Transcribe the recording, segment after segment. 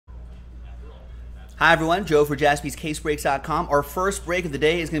Hi everyone, Joe for JaspysCaseBreaks.com. Our first break of the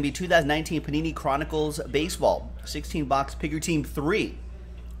day is going to be 2019 Panini Chronicles Baseball. 16-box Pick Your Team 3.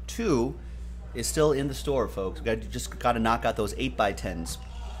 2 is still in the store, folks. We just got to knock out those 8x10s.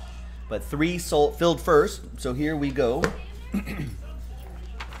 But 3 filled first, so here we go.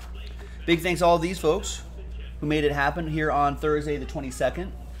 Big thanks to all of these folks who made it happen here on Thursday the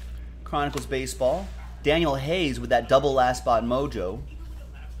 22nd. Chronicles Baseball. Daniel Hayes with that double last spot mojo.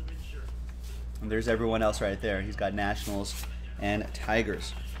 And there's everyone else right there. He's got Nationals and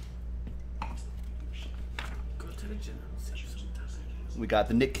Tigers. We got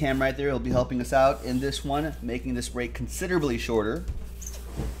the Nick Cam right there. He'll be helping us out in this one, making this break considerably shorter.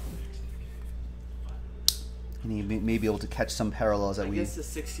 And he may be able to catch some parallels that we may miss. I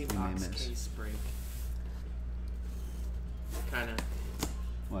guess the 16-box case break kind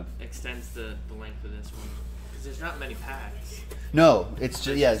of extends the length of this one. Because there's not many packs. No, it's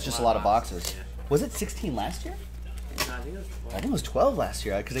just, yeah, it's just a lot of boxes. Yeah. Was it 16 last year? No, I think it was 12. I think it was 12 last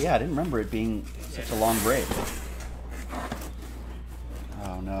year. Because, yeah, I didn't remember it being such a long break.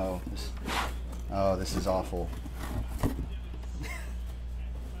 Oh, no. This is awful.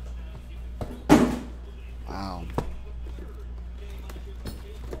 Wow.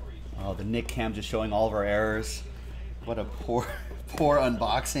 Oh, the Nick Cam just showing all of our errors. What a poor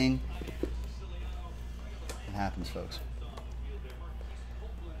unboxing. It happens, folks.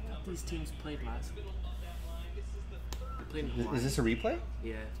 These teams played last week. They played in Hawaii. Is this a replay?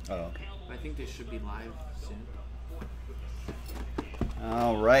 Yeah. Oh, okay. I think they should be live soon.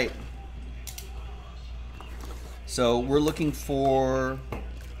 All right. So we're looking for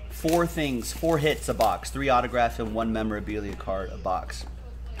 4 things, 4 hits a box, 3 autographs and 1 memorabilia card a box.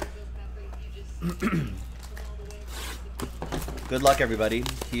 Good luck, everybody.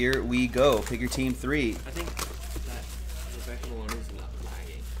 Here we go. Pick your team 3. I think that Rebecca Maloney's a lot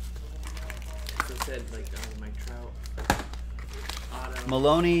lagging. So it said, like, Mike Trout, Otto.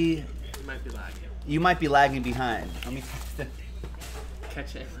 Maloney, You might be lagging. you might be lagging behind. Let me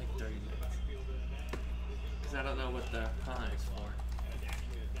Catch it in like 30 minutes. Because I don't know what the time is for.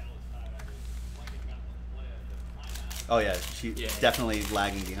 Oh yeah, she's definitely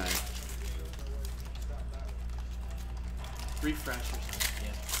lagging behind. Refresh or something,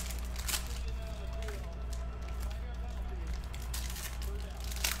 yeah.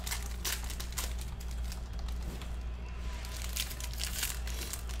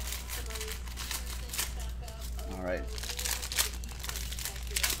 All right.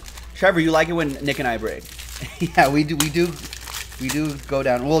 Trevor, you like it when Nick and I break? Yeah, we do go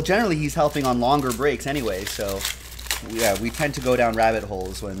down. Well, generally he's helping on longer breaks anyway, so yeah, we tend to go down rabbit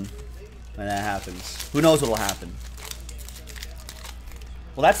holes when that happens. Who knows what'll happen?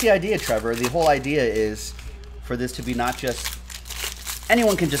 Well, that's the idea, Trevor. The whole idea is for this to be not just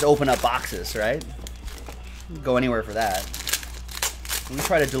anyone can just open up boxes, right? Go anywhere for that. We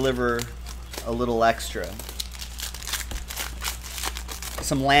try to deliver a little extra.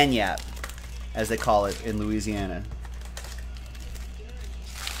 Some lagniappe, as they call it in Louisiana.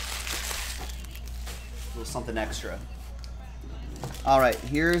 A little something extra. All right,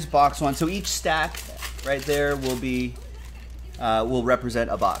 here's box 1. So each stack right there will be will represent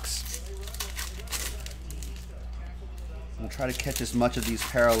a box. We'll try to catch as much of these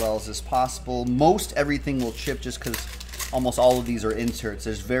parallels as possible. Most everything will chip just because almost all of these are inserts.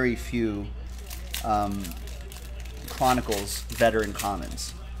 There's very few Chronicles veteran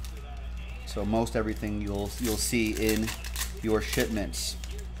commons. So most everything you'll see in your shipments.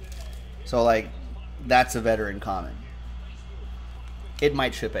 So like that's a veteran common. It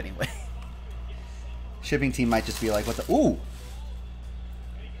might ship anyway. Shipping team might just be like, what the ooh.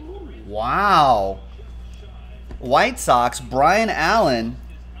 Wow. White Sox, Brian Allen.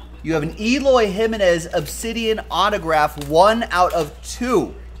 You have an Eloy Jimenez Obsidian autograph, 1 out of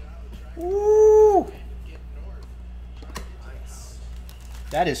 2. Woo!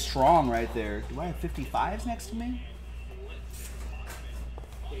 That is strong right there. Do I have 55s next to me?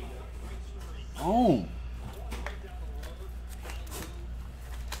 Oh.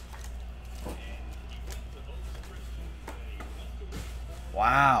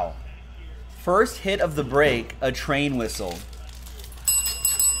 Wow. First hit of the break, a train whistle.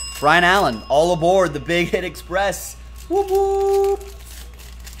 Brian Allen, all aboard the Big Hit Express. Whoop whoop.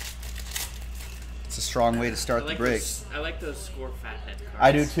 It's a strong way to start the break. I like those score fat head cards.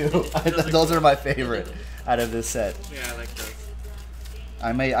 I do too. Those are my favorite out of this set. Yeah, I like those.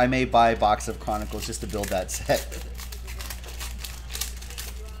 I may buy a box of Chronicles just to build that set.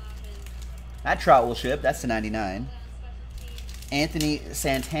 That Trout will ship. That's the 99. Anthony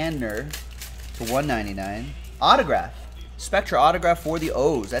Santander to 199. Autograph. Spectra autograph for the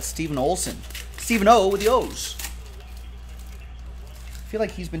O's. That's Steven Olson. Stephen O with the O's. I feel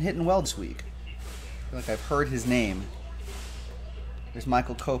like he's been hitting well this week. I feel like I've heard his name. There's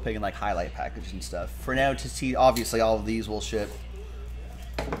Michael Kopech in like highlight package and stuff. For now to see, obviously all of these will ship.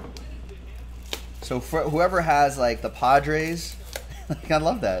 So for whoever has like the Padres, I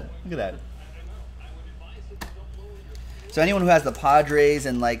love that. Look at that. So anyone who has the Padres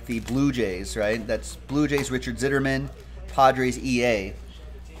and like the Blue Jays, right? That's Blue Jays Richard Zitterman, Padres EA.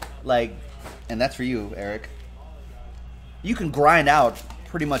 Like, and that's for you, Eric. You can grind out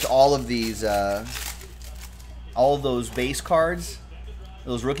pretty much all of these, all of those base cards,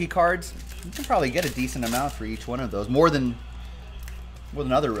 those rookie cards. You can probably get a decent amount for each one of those, more than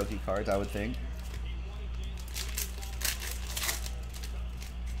other rookie cards, I would think.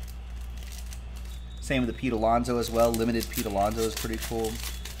 Same with the Pete Alonso as well. Limited Pete Alonso is pretty cool.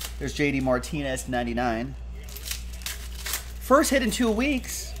 There's JD Martinez 99. First hit in 2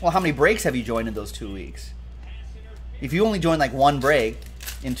 weeks. Well, how many breaks have you joined in those 2 weeks? If you only joined like one break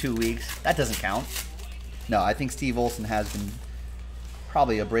in 2 weeks, that doesn't count. No, I think Steve Olson has been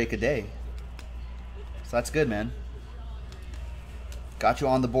probably a break a day. So that's good, man. Got you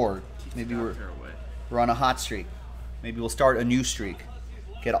on the board. Maybe we're on a hot streak. Maybe we'll start a new streak.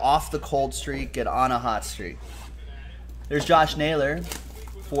 Get off the cold streak, get on a hot streak. There's Josh Naylor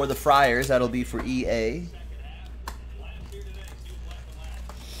for the Friars. That'll be for EA.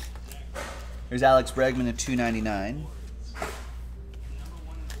 There's Alex Bregman at $2.99.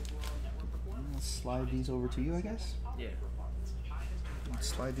 I'll slide these over to you, I guess. Yeah. Let's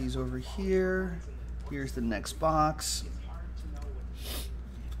slide these over here. Here's the next box.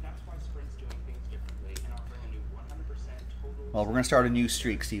 Well, we're going to start a new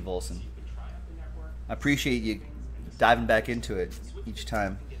streak, Steve Olson. I appreciate you diving back into it each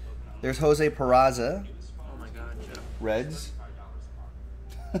time. There's Jose Peraza. Oh my God, Joe. Reds.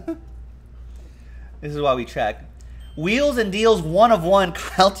 This is why we check. Wheels and Deals 1 of 1,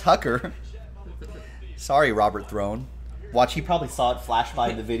 Kyle Tucker. Sorry, Robert Throne. Watch, he probably saw it flash by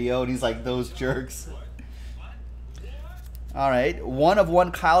in the video, and he's like, those jerks. All right, 1 of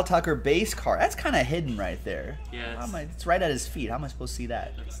 1 Kyle Tucker base card. That's kind of hidden right there. Yeah, it's right at his feet. How am I supposed to see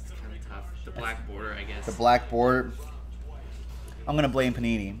that? That's kind of tough. The black border, I guess. The black border. I'm going to blame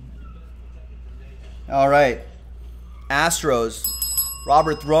Panini. All right. Astros.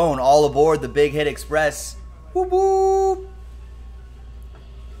 Robert Throne all aboard the Big Hit Express. Whoop, whoop.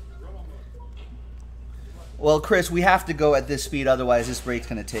 Well, Chris, we have to go at this speed. Otherwise, this break's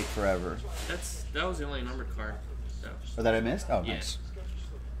going to take forever. That was the only numbered card. So. Oh, that I missed? Oh, yeah. Nice.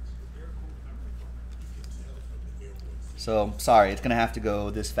 So, sorry, it's going to have to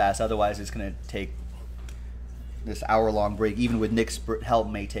go this fast. Otherwise, it's going to take this hour-long break. Even with Nick's help,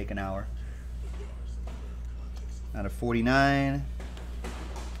 may take an hour. Out of 49.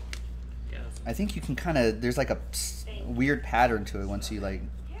 Yeah. I think you can kind of, there's like a weird pattern to it once you like.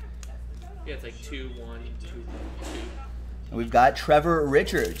 Yeah, it's like 2, 1, 2, 2. And we've got Trevor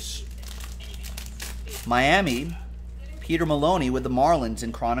Richards. Miami. Peter Maloney with the Marlins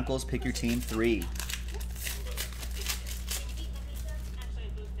in Chronicles. Pick your team 3.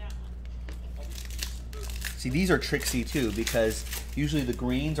 See, these are tricksy too because usually the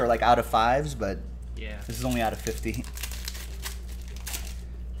greens are like out of 5s, but yeah, this is only out of 50.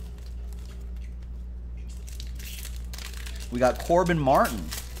 We got Corbin Martin.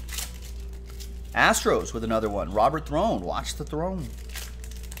 Astros with another one. Robert Throne. Watch the throne.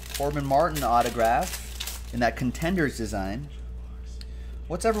 Corbin Martin autograph in that Contenders design.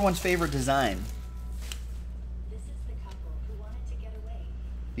 What's everyone's favorite design?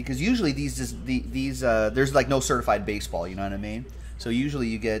 Because usually these there's like no certified baseball, you know what I mean? So usually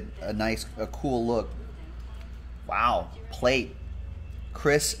you get a cool look. Wow, plate.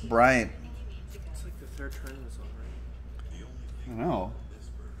 Chris Bryant. It's like the 3rd turn of this already. I know.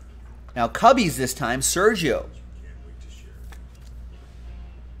 Now Cubbies this time, Sergio.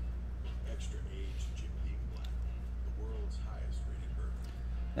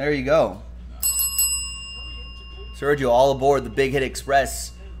 There you go. Sergio all aboard the Big Hit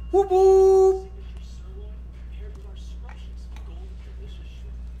Express. Whoop whoop.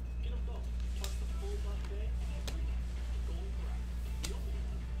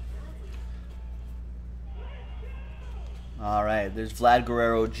 All right, there's Vlad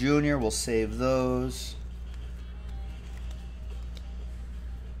Guerrero Jr. We'll save those.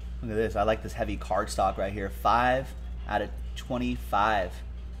 Look at this. I like this heavy card stock right here. 5 out of 25.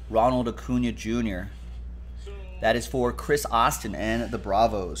 Ronald Acuna Jr. That is for Chris Austin and the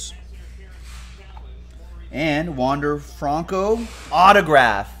Bravos. And Wander Franco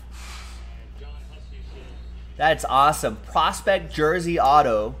autograph. That's awesome. Prospect jersey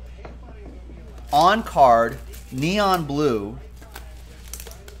auto On card, neon blue.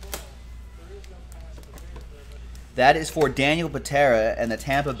 That is for Daniel Patera and the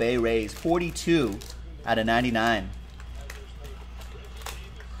Tampa Bay Rays. 42 out of 99.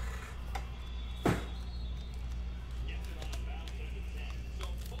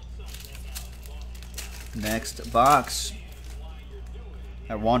 Next box.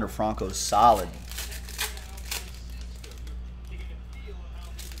 That Wander Franco's solid.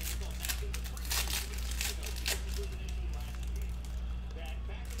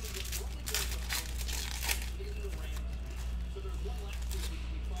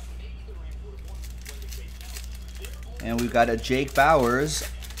 And we've got a Jake Bauers.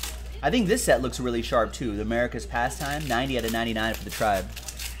 I think this set looks really sharp too. The America's Pastime, 90 out of 99 for the Tribe.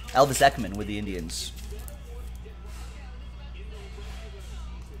 Elvis Ekman with the Indians.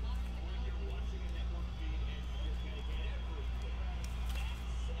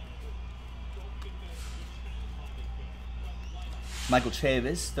 Michael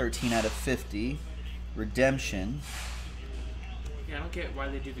Chavis, 13 out of 50. Redemption. Yeah, I don't get why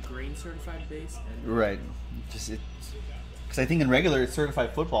they do the green certified base. And Right. Just because I think in regular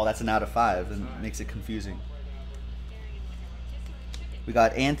certified football, that's an out of 5, and it makes it confusing. We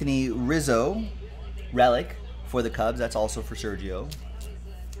got Anthony Rizzo, relic for the Cubs. That's also for Sergio.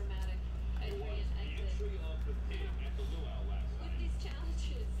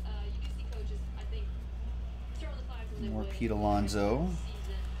 More Pete Alonso.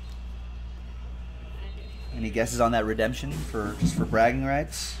 Any guesses on that redemption just for bragging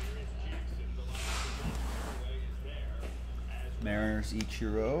rights? Mariners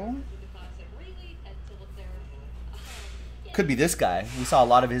Ichiro. Could be this guy. We saw a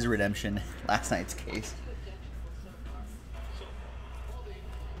lot of his redemption last night's case.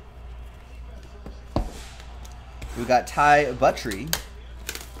 We got Ty Buttrey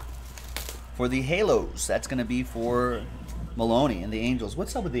for the Halos. That's going to be for Maloney and the Angels.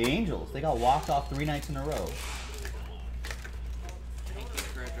 What's up with the Angels? They got walked off 3 nights in a row.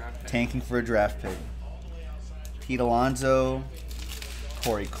 Tanking for a draft pick. Pete Alonso,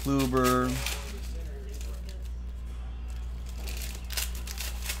 Corey Kluber.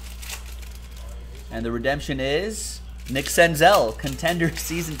 And the redemption is Nick Senzel, Contender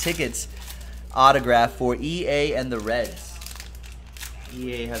season tickets autograph for EA and the Reds.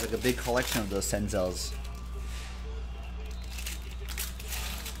 EA has like a big collection of those Senzels.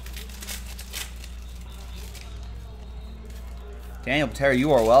 Daniel Patera,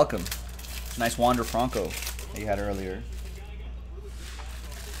 you are welcome. Nice Wander Franco that you had earlier.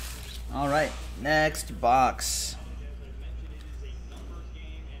 All right, next box.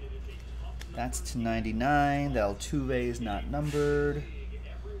 That's to 99. The Altuve is not numbered.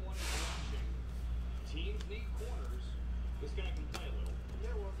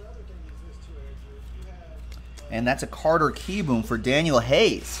 And that's a Carter Keyboom for Daniel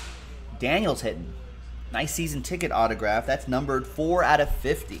Hayes. Daniel's hitting. Nice season ticket autograph. That's numbered 4 out of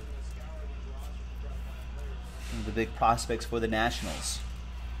 50. One of the big prospects for the Nationals,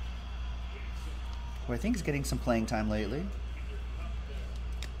 who I think is getting some playing time lately.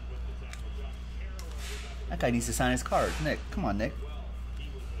 That guy needs to sign his card. Nick, come on, Nick.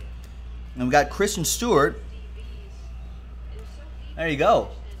 And we got Christian Stewart. There you go.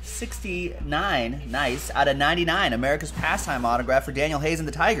 69, nice, out of 99. America's Pastime autograph for Daniel Hayes and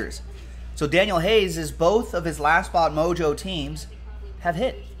the Tigers. So Daniel Hayes is both of his last spot mojo teams have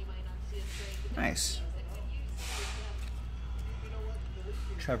hit. Nice.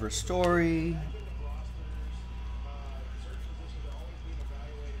 Trevor Story.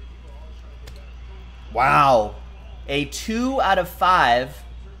 Wow. A 2 out of 5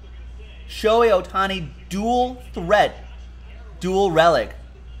 Shohei Ohtani dual threat, dual relic.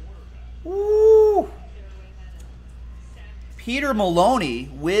 Woo! Peter Maloney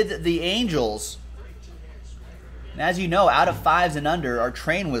with the Angels. And as you know, out of 5s and under are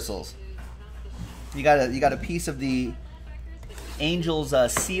train whistles. You got a piece of the Angels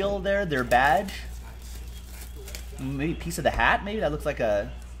seal there, their badge. Maybe a piece of the hat. Maybe that looks like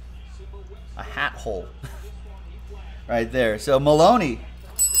a hat hole right there. So Maloney,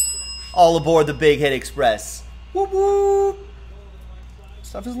 all aboard the Big Hit Express. Woo woo!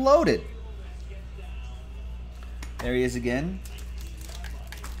 Stuff is loaded. There he is again.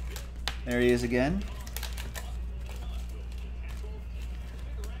 There he is again.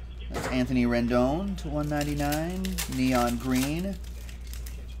 That's Anthony Rendon to 199. Neon green.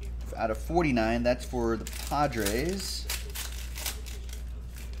 Out of 49, that's for the Padres.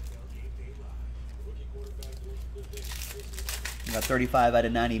 We got 35 out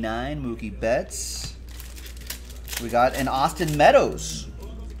of 99. Mookie Betts. We got an Austin Meadows.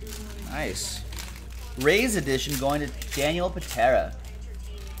 Nice. Rays edition going to Daniel Patera.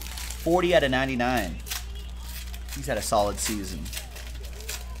 40 out of 99. He's had a solid season.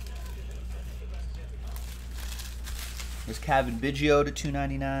 There's Kevin Biggio to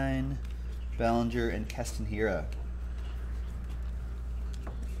 299. Bellinger and Keston Hiura.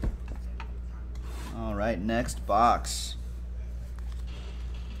 All right, next box.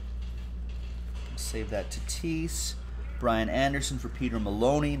 Save that to Tatis. Brian Anderson for Peter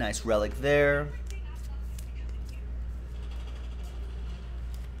Maloney. Nice relic there.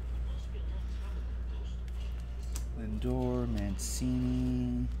 Lindor,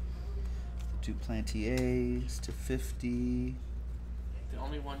 Mancini, Duplantier to 50. The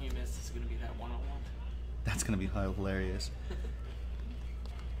only one you missed is going to be that 101. That's going to be hilarious.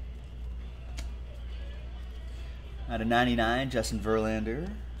 Out of 99, Justin Verlander.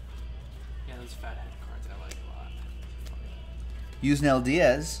 Yeah, those fat head cards I like a lot. Yusniel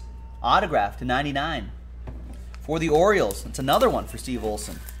Diaz, autograph to 99 for the Orioles. That's another one for Steve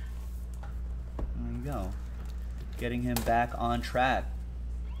Olson. There you go. Getting him back on track.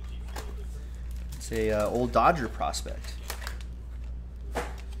 It's a old Dodger prospect.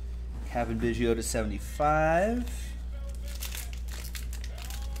 Kevin Biggio to 75.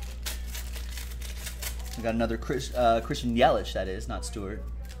 We got another Christian Yelich, that is, not Stewart,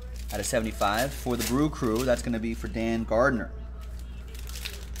 out of 75. For the Brew Crew, that's going to be for Dan Gardner.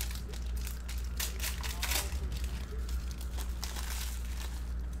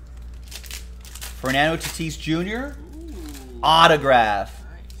 Fernando Tatis Jr. Ooh, autograph.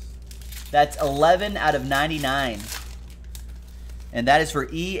 nice. That's 11 out of 99. And that is for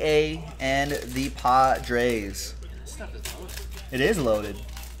EA and the Padres. Yeah, this stuff is loaded. It is loaded.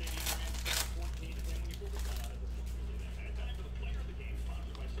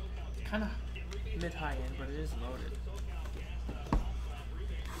 Kind of mid-high end, but it is loaded.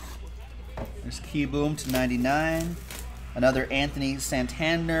 There's Key Boom to 99. Another Anthony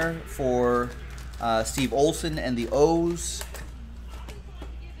Santander for Steve Olson and the O's.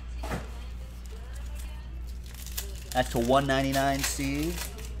 That's to 199, Steve.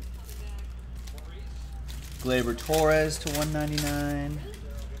 Gleyber Torres to 199.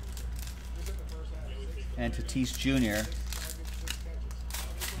 And Tatis Jr.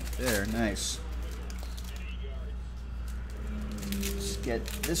 There, nice. Let's get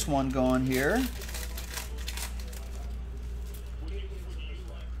this one going here.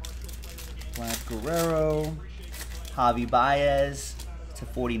 Vlad Guerrero, Javi Baez to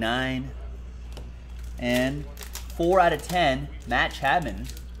 49. And 4 out of 10, Matt Chapman.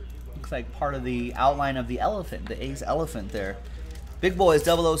 Looks like part of the outline of the elephant, the A's elephant there. Big Boy is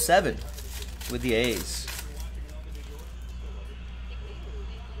 007 with the A's.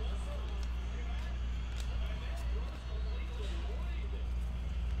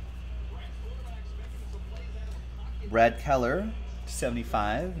 Brad Keller,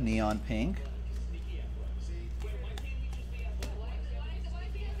 75, neon pink.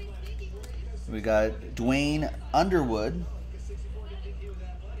 We got Dwayne Underwood.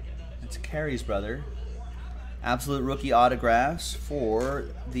 That's Carey's brother. Absolute rookie autographs for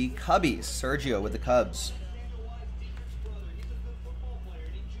the Cubbies. Sergio with the Cubs.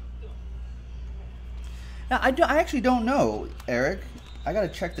 Now, I actually don't know, Eric. I got to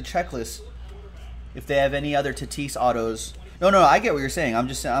check the checklist if they have any other Tatis autos. No, I get what you're saying.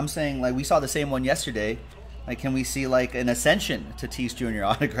 I'm saying, like, we saw the same one yesterday. Like, can we see, like, an Ascension Tatis Jr.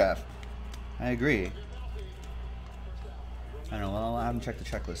 autograph? I agree. I don't know. Well, I haven't checked the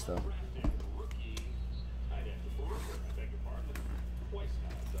checklist, though.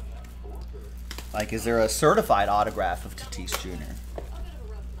 Like, is there a certified autograph of Tatis Jr.?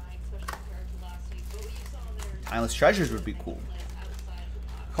 Timeless Treasures would be cool.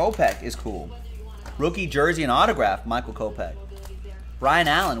 Kopech is cool. Rookie jersey and autograph, Michael Kopech. Brian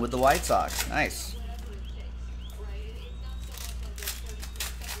Allen with the White Sox. Nice.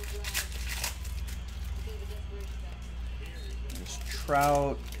 There's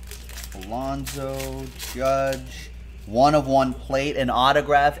Trout, Alonso, Judge. 1/1 plate and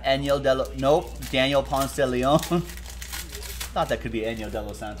autograph. Daniel Ponce de Leon. Thought that could be Enyo de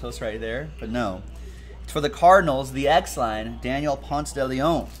los Santos right there, but no. It's for the Cardinals, the X line, Daniel Ponce de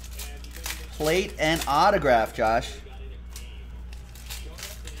Leon. Plate and autograph, Josh.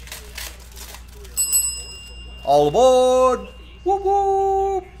 All aboard! Whoop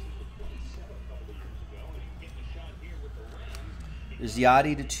whoop! There's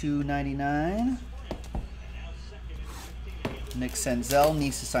Yachty to 299. Nick Senzel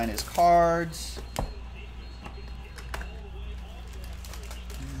needs to sign his cards.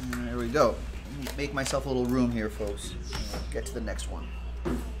 And there we go. Make myself a little room here, folks. Get to the next one.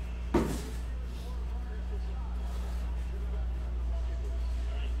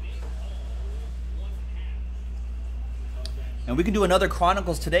 And we can do another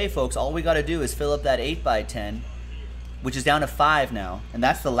Chronicles today, folks. All we got to do is fill up that 8x10, which is down to 5 now. And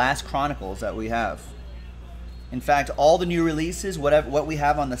that's the last Chronicles that we have. In fact, all the new releases, what we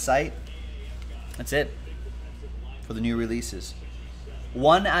have on the site, that's it for the new releases.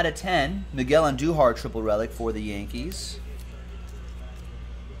 1 out of 10, Miguel Andujar triple relic for the Yankees.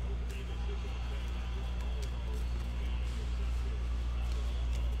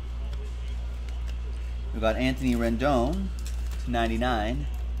 We've got Anthony Rendon to 99,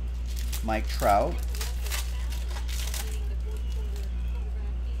 Mike Trout.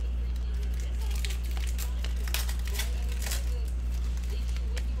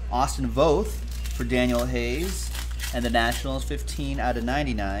 Austin Voth for Daniel Hayes and the Nationals, 15 out of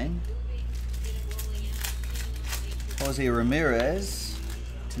 99. Jose Ramirez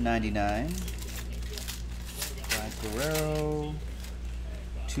to 99. Brad Guerrero.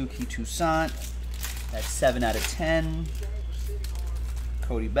 Tuki Toussaint, that's 7 out of 10.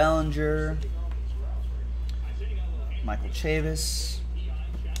 Cody Bellinger. Michael Chavis.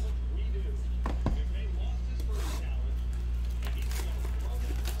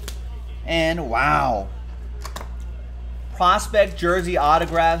 And wow, prospect jersey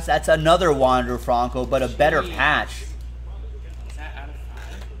autographs. That's another Wander Franco, but a better patch. Is that out of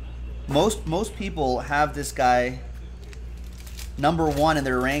 5? Most people have this guy number 1 in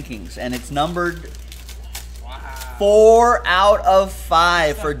their rankings, and it's numbered 4 out of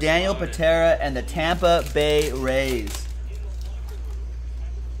 5 for Daniel Patera and the Tampa Bay Rays.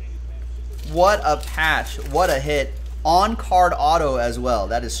 What a patch! What a hit! On card auto as well.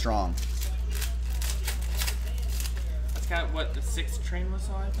 That is strong. Got what, the 6th train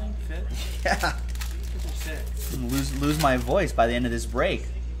whistle, I think? 5th? Yeah. 5th or 6th. Lose my voice by the end of this break.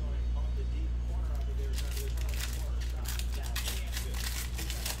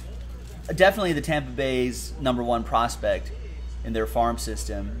 Definitely the Tampa Bay's number 1 prospect in their farm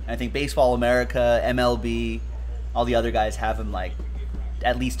system. I think Baseball America, MLB, all the other guys have him like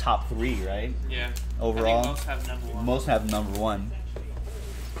at least top 3, right? Yeah. Overall. I think most have number 1. Most have number 1.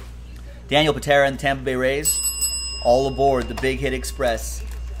 Daniel Patera and the Tampa Bay Rays. All aboard the Big Hit Express.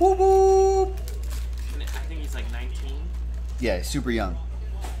 Whoop whoop. I think he's like 19. Yeah, super young.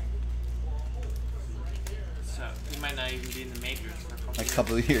 So he might not even be in the majors for a Like a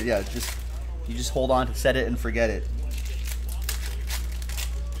couple of years. Yeah, you just hold on to set it and forget it.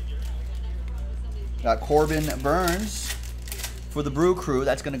 Got Corbin Burns for the Brew Crew.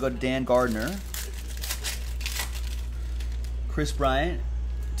 That's going to go to Dan Gardner. Chris Bryant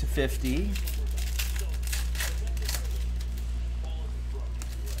to 50.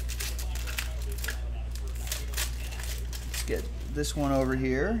 Get this one over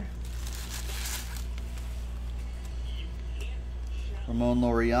here. Ramon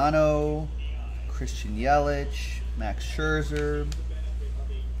Laureano, Christian Yelich, Max Scherzer.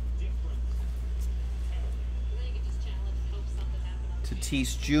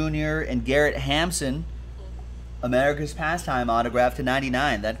 Tatis Jr. and Garrett Hampson, America's Pastime autograph to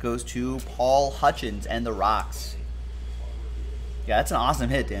 99. That goes to Paul Hutchins and the Rocks. Yeah, that's an awesome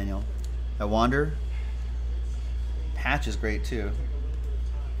hit, Daniel. I wonder. Patch is great too.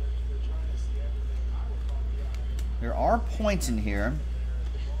 There are points in here,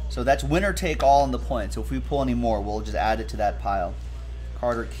 so that's winner take all in the points. So if we pull any more, we'll just add it to that pile.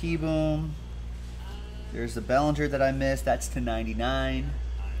 Carter Kieboom. There's the Bellinger that I missed. That's to 99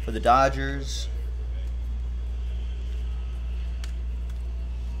 for the Dodgers.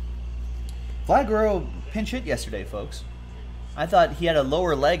 Vlad Guerrero pinch hit yesterday, folks. I thought he had a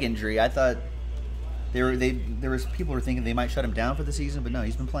lower leg injury. I thought there was people were thinking they might shut him down for the season, but no,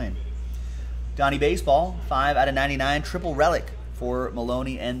 he's been playing. Donnie Baseball, 5 out of 99, triple relic for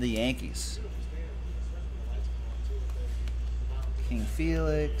Maloney and the Yankees. King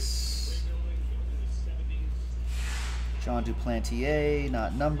Felix, John Duplantier,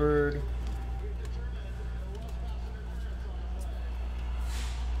 not numbered.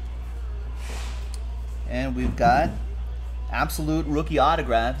 And we've got absolute rookie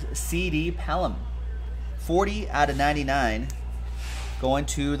autographs, C.D. Pelham. 40 out of 99 going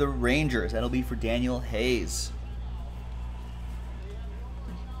to the Rangers. That'll be for Daniel Hayes.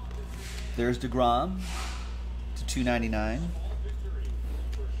 There's DeGrom to 299.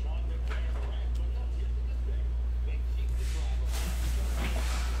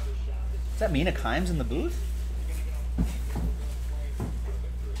 Is that Mina Kimes in the booth?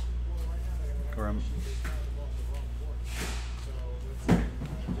 Or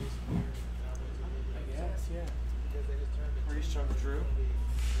Drew.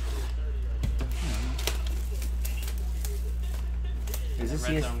 Is this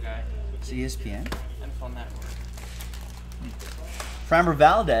Red Zone guy. ESPN? NFL Network. Framber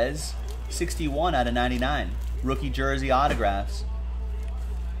Valdez, 61 out of 99. Rookie jersey autographs.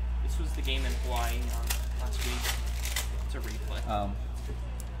 This was the game in Hawaii last week. It's a replay.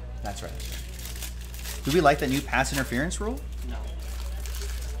 That's right. Do we like that new pass interference rule? No.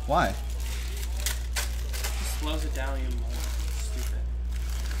 Why? It just slows it down even more. It's stupid.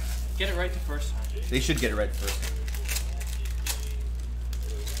 Get it right the first time. They should get it right the first time.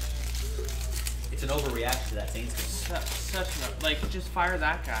 It's an overreaction to that Saints game. Like, just fire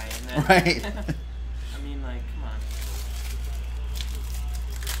that guy and then. Right. I mean, like, come on.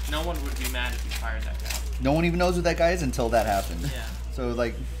 No one would be mad if you fired that guy. No one even knows who that guy is until that happened. Yeah. So,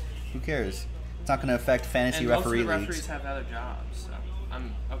 like, who cares? It's not going to affect fantasy referee leagues. Most of the referees have other jobs, so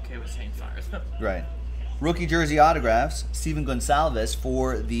I'm okay with saying fire them. Right. Rookie jersey autographs. Steven Gonsalves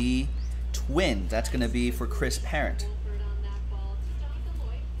for the Twins. That's going to be for Chris Parent.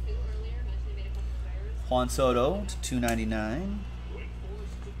 Juan Soto to 299.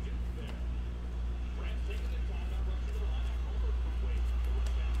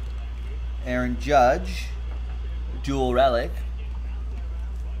 Aaron Judge, dual relic.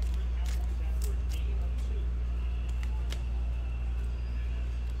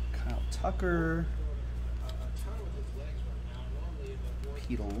 Kyle Tucker.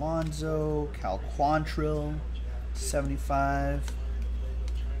 Pete Alonso, Cal Quantrill, 75.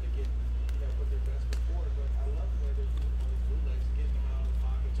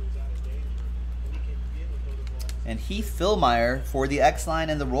 And Heath Fillmyer for the X-Line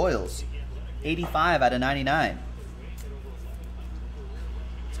and the Royals. 85 out of 99.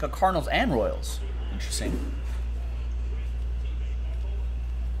 It's got Cardinals and Royals. Interesting.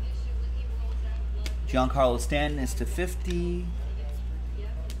 Giancarlo Stanton is to 50.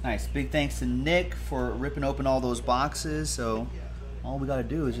 Nice. Big thanks to Nick for ripping open all those boxes. So all we got to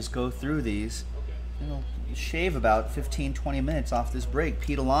do is just go through these. It'll shave about 15-20 minutes off this break.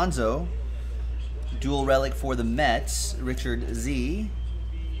 Pete Alonso. Dual relic for the Mets, Richard Z.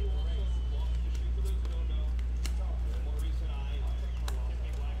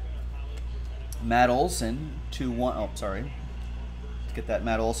 Matt Olson, 2-1. Oh, sorry. Let's get that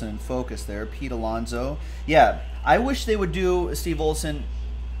Matt Olson in focus there. Pete Alonso. Yeah, I wish they would do, Steve Olson,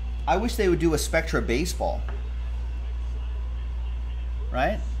 I wish they would do a Spectra baseball.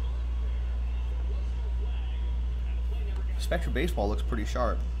 Right? Spectra baseball looks pretty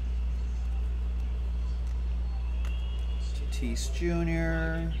sharp. Tatis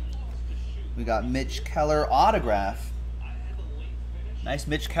Jr. We got Mitch Keller autograph. Nice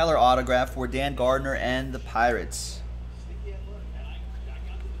Mitch Keller autograph for Dan Gardner and the Pirates.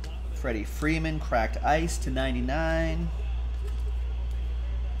 Freddie Freeman, cracked ice to 99.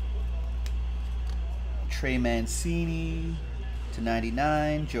 Trey Mancini to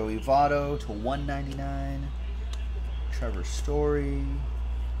 99. Joey Votto to 199. Trevor Story.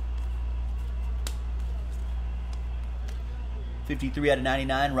 53 out of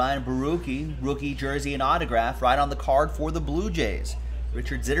 99, Ryan Barucki, rookie jersey and autograph, right on the card for the Blue Jays.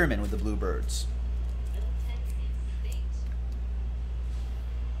 Richard Zitterman with the Bluebirds.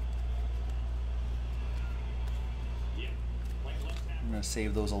 I'm going to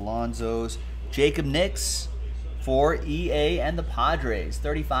save those Alonsos. Jacob Nix for EA and the Padres.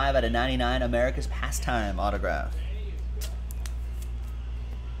 35 out of 99, America's Pastime autograph.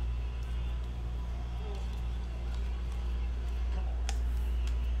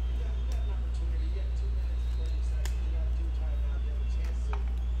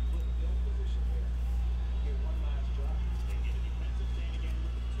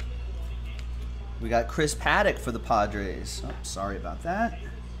 We got Chris Paddock for the Padres. Oh, sorry about that.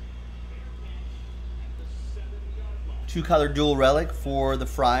 Two-color dual relic for the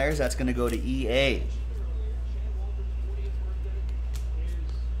Friars. That's going to go to EA.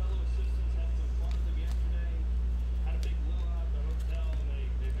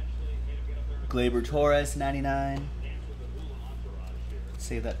 Gleyber Torres, 99.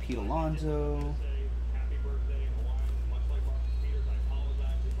 Save that Pete Alonso.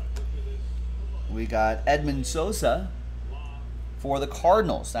 We got Edmund Sosa for the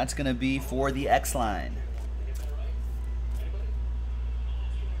Cardinals. That's going to be for the X-Line.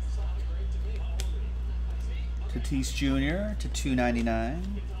 Tatis Jr. to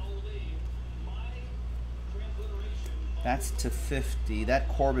 299. That's to 50. That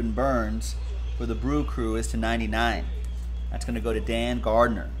Corbin Burns for the Brew Crew is to 99. That's going to go to Dan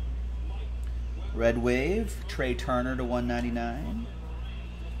Gardner. Red Wave, Trey Turner to 199.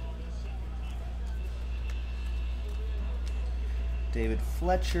 David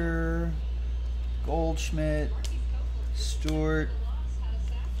Fletcher, Goldschmidt, Stewart,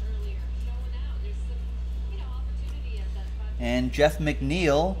 And Jeff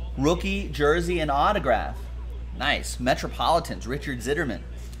McNeil, rookie, jersey, and autograph. Nice. Metropolitans, Richard Zitterman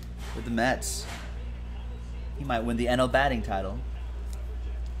with the Mets. He might win the NL batting title.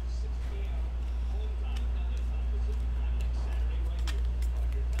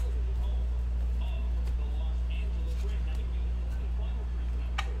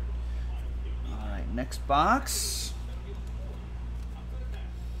 All right, next box.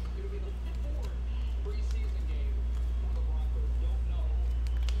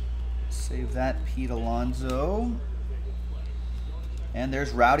 Save that, Pete Alonso. And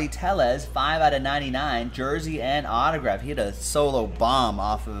there's Rowdy Tellez, 5 out of 99, jersey and autograph. He had a solo bomb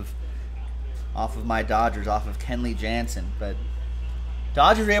off of my Dodgers, off of Kenley Jansen. But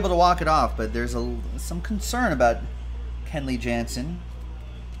Dodgers were able to walk it off, but there's some concern about Kenley Jansen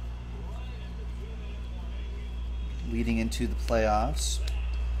leading into the playoffs.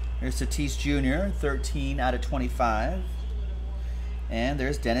 There's Tatis Jr., 13 out of 25. And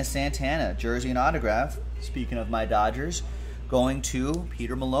there's Dennis Santana, jersey and autograph. Speaking of my Dodgers, going to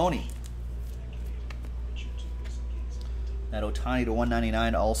Peter Maloney. That Ohtani to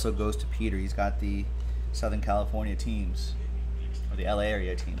 199 also goes to Peter. He's got the Southern California teams, or the LA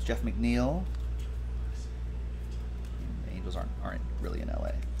area teams. Jeff McNeil. The Angels aren't really in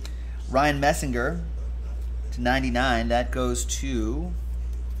LA. Ryan Messinger to 99. That goes to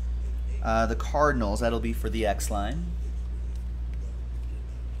the Cardinals. That'll be for the X line.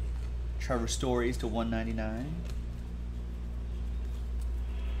 Trevor Stories to 199.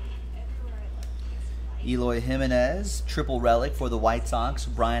 Eloy Jimenez, triple relic for the White Sox,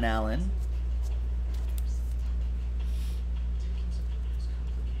 Brian Allen.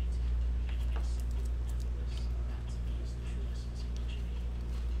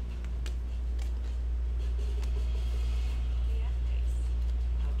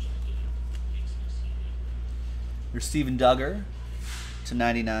 There's Steven Duggar to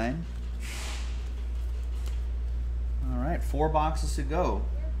 99. All right, 4 boxes to go.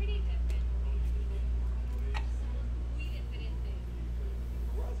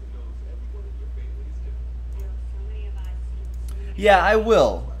 Yeah, I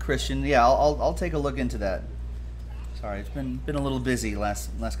will, Christian. Yeah, I'll take a look into that. Sorry, it's been a little busy last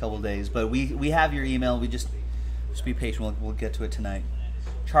couple of days, but we have your email. We just be patient. We'll get to it tonight.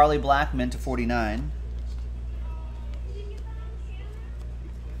 Charlie Blackmon to 49.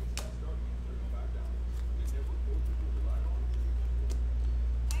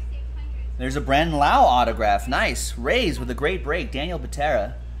 There's a Brandon Lau autograph. Nice. Rays with a great break. Daniel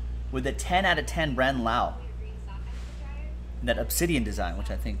Patera with a 10 out of 10 Brandon Lau. And that obsidian design, which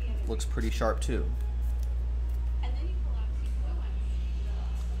I think looks pretty sharp too.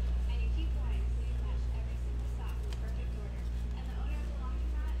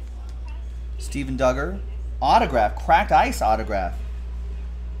 Steven Duggar. Autograph. Cracked ice autograph.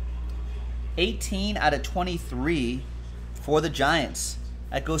 18 out of 23 for the Giants.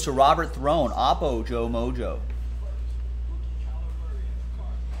 That goes to Robert Throne, Oppo Joe Mojo.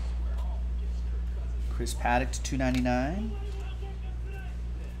 Chris Paddock to 299.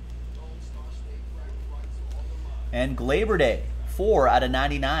 And Glaber Day, 4 out of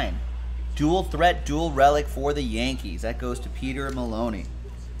 99. Dual threat, dual relic for the Yankees. That goes to Peter Maloney.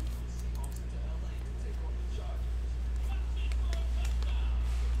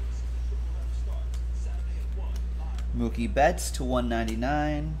 Mookie Betts to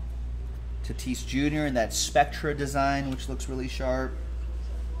 199. Tatis Jr. in that Spectra design, which looks really sharp.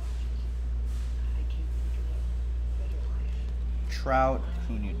 Trout,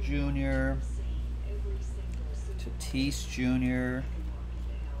 Acuna Jr. Tatis Jr.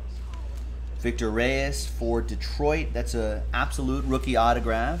 Victor Reyes for Detroit. That's an absolute rookie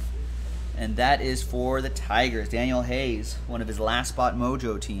autograph. And that is for the Tigers. Daniel Hayes, one of his last spot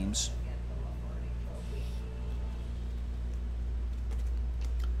mojo teams.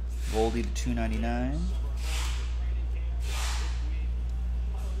 Goldie to 299.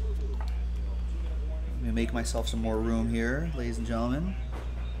 Let me make myself some more room here, ladies and gentlemen.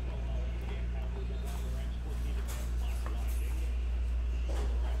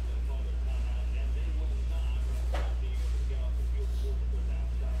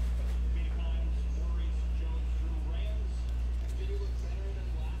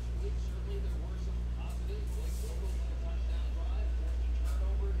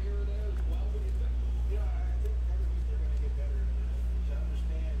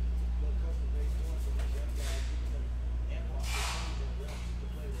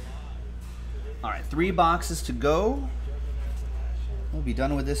 All right, 3 boxes to go. We'll be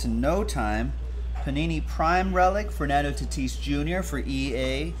done with this in no time. Panini Prime Relic, Fernando Tatis Jr. for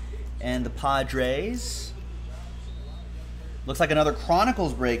EA and the Padres. Looks like another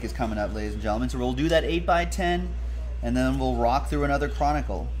Chronicles break is coming up, ladies and gentlemen. So we'll do that 8x10, and then we'll rock through another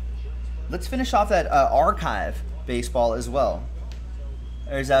Chronicle. Let's finish off that archive baseball as well.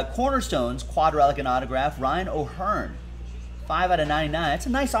 There's Cornerstones, quad relic and autograph, Ryan O'Hearn. 5/99. That's a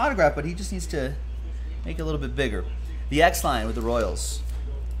nice autograph, but he just needs to make it a little bit bigger. The X-Line with the Royals.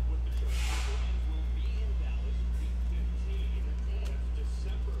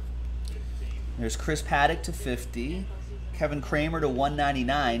 There's Chris Paddock to 50. Kevin Kramer to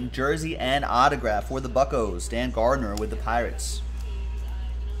 199. Jersey and autograph for the Buccos. Dan Gardner with the Pirates.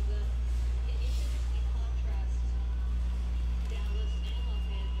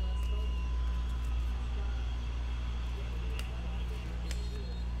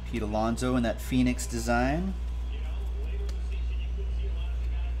 Pete Alonso in that Phoenix design.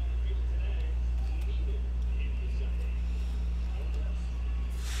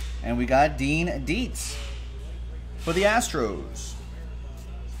 And we got Dean Dietz for the Astros.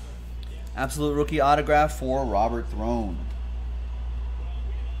 Absolute rookie autograph for Robert Throne.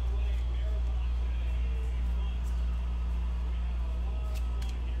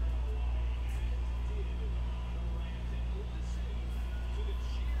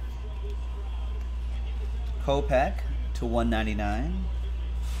 Kopech to 199.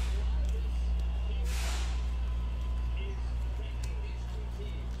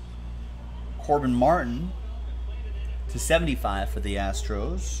 Corbin Martin to 75 for the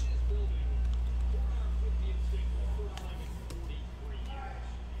Astros.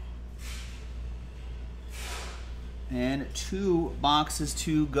 And 2 boxes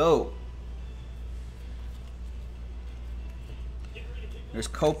to go. There's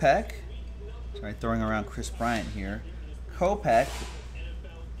Kopech. Sorry, throwing around Chris Bryant here. Kopech,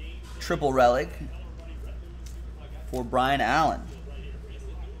 triple relic for Brian Allen.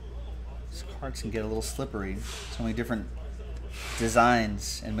 These cards can get a little slippery. So many different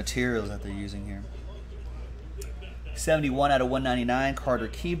designs and materials that they're using here. 71/199, Carter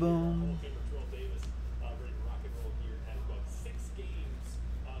Kieboom.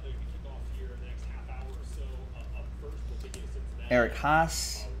 Eric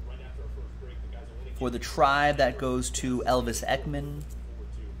Haas. For the Tribe, that goes to Elvis Ekman.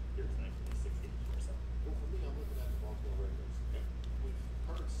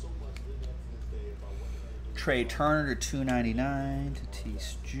 Trey Turner to 299.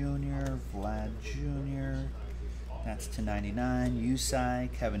 Tatis Jr., Vlad Jr. That's to 99.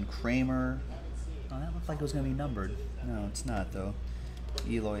 Usai, Kevin Kramer. Oh, that looked like it was going to be numbered. No, it's not, though.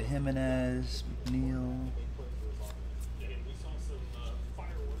 Eloy Jimenez, McNeil,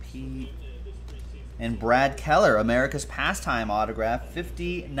 Pete. And Brad Keller, America's Pastime autograph,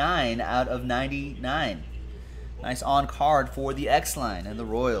 59/99. Nice on card for the X-Line and the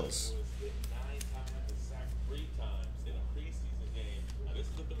Royals.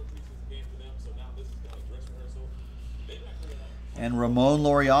 And Ramon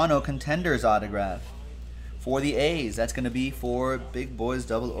Laureano, Contenders autograph for the A's. That's going to be for Big Boys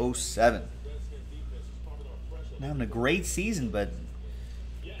 007. Not having a great season, but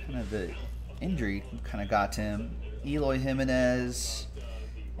kind of the injury kind of got to him. Eloy Jimenez,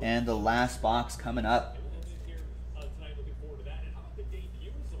 and the last box coming up.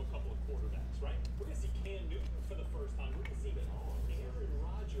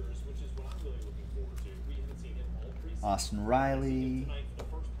 Austin Riley,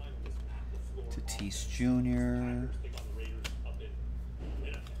 Tatis Jr.,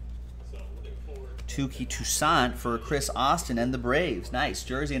 Tuki Toussaint for Chris Austin and the Braves. Nice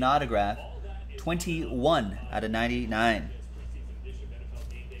jersey and autograph. 21/99.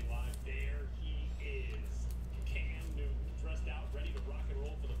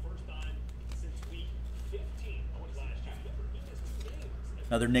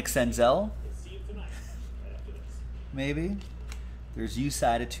 Another Nick Senzel. Maybe. There's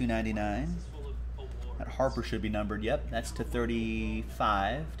U-side at 299. That Harper should be numbered. Yep, that's to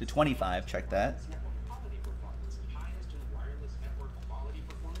 35 to 25. Check that.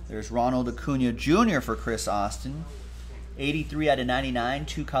 There's Ronald Acuna Jr. for Chris Austin. 83/99,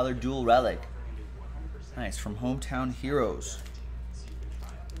 2-color dual relic. Nice, from Hometown Heroes.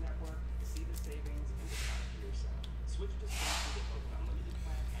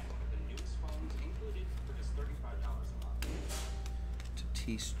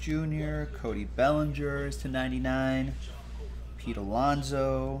 Tatis Jr., Cody Bellinger is to 99. Pete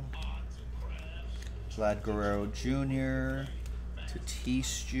Alonso. Vlad Guerrero Jr.,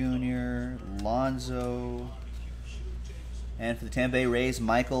 Tatis Jr., Alonso, and for the Tampa Bay Rays,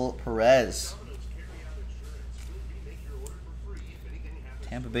 Michael Perez.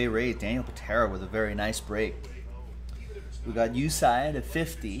 Tampa Bay Rays, Daniel Patera with a very nice break. We got Usai at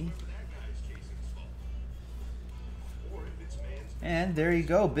 50. And there you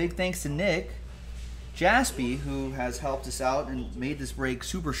go. Big thanks to Nick Jaspy, who has helped us out and made this break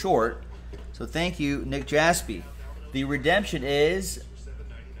super short. So thank you, Nick Jaspy. The redemption is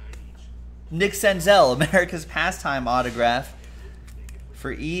Nick Senzel, America's Pastime autograph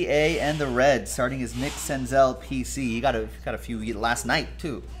for EA and the Reds, starting as Nick Senzel PC. He got a few last night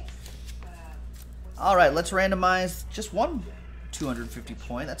too. All right, let's randomize just one 250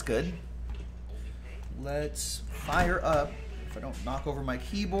 point. That's good. Let's fire up. If I don't knock over my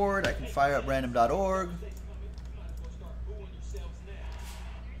keyboard, I can fire up random.org.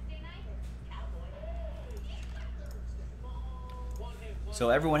 So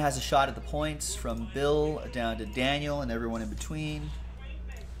everyone has a shot at the points, from Bill down to Daniel and everyone in between.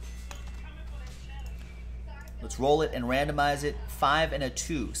 Let's roll it and randomize it. 5 and a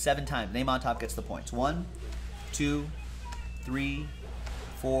 2, 7 times. Name on top gets the points. 1, 2, 3,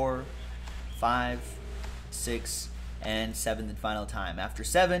 4, 5, 6, and 7th and final time. After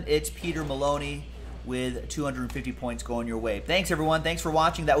 7, it's Peter Maloney with 250 points going your way. Thanks, everyone. Thanks for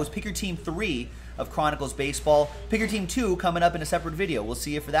watching. That was Pick Your Team 3 of Chronicles Baseball. Pick Your Team 2 coming up in a separate video. We'll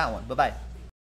see you for that one. Bye-bye.